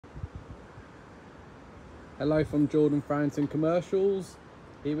Hello from Jordan Farrington Commercials.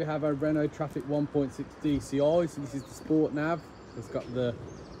 Here we have a Renault Traffic 1.6 DCI. So this is the sport nav. It's got the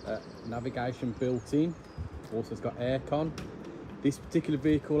navigation built in. Also it's got aircon. This particular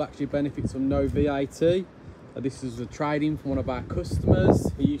vehicle actually benefits from no VAT. This is a trade-in from one of our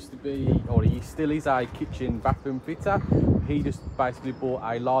customers. He used to be, or he still is, a kitchen bathroom fitter. He just basically bought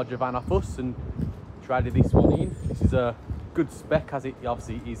a larger van off us and traded this one in. This is a good spec as it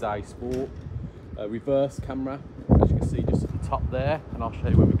obviously is a sport. Reverse camera, as you can see just at the top there, and I'll show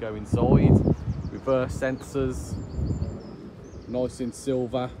you when we go inside. Reverse sensors, nice in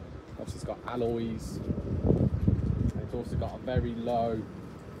silver. Obviously it's got alloys. And it's also got a very low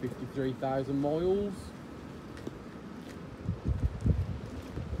 53,000 miles.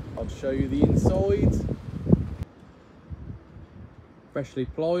 I'll show you the inside. Freshly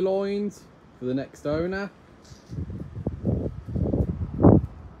ply lined for the next owner.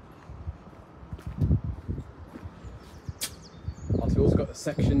 I've also got the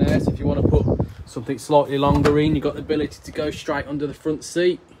section there, so if you want to put something slightly longer in, you've got the ability to go straight under the front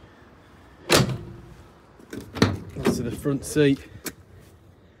seat. Onto the front seat.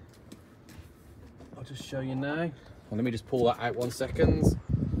 I'll just show you now. Well, let me just pull that out 1 second.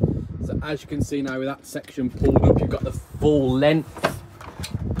 So as you can see now, with that section pulled up, you've got the full length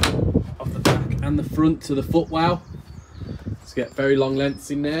of the back and the front to the footwell. Let's get very long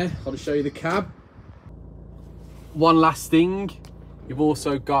lengths in there. I'll just show you the cab. One last thing, you've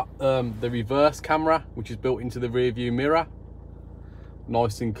also got the reverse camera, which is built into the rear view mirror.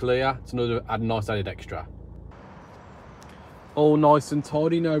 Nice and clear. It's another nice added extra. All nice and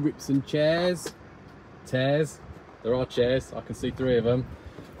tidy, no rips and tears. There are chairs, I can see 3 of them.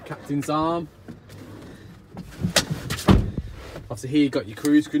 Captain's arm. Obviously here you've got your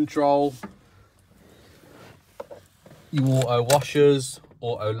cruise control, your auto washers,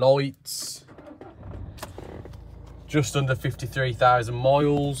 auto lights. Just under 53,000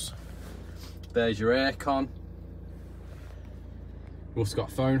 miles. There's your aircon. You've also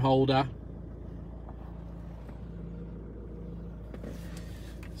got a phone holder.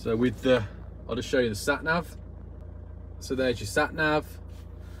 So with the, I'll just show you the SAT-NAV. So there's your SAT-NAV.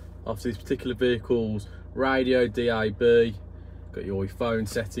 Obviously this particular vehicle's radio, DAB, got your phone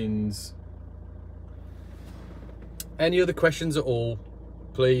settings. Any other questions at all,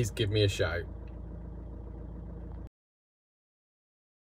 please give me a shout.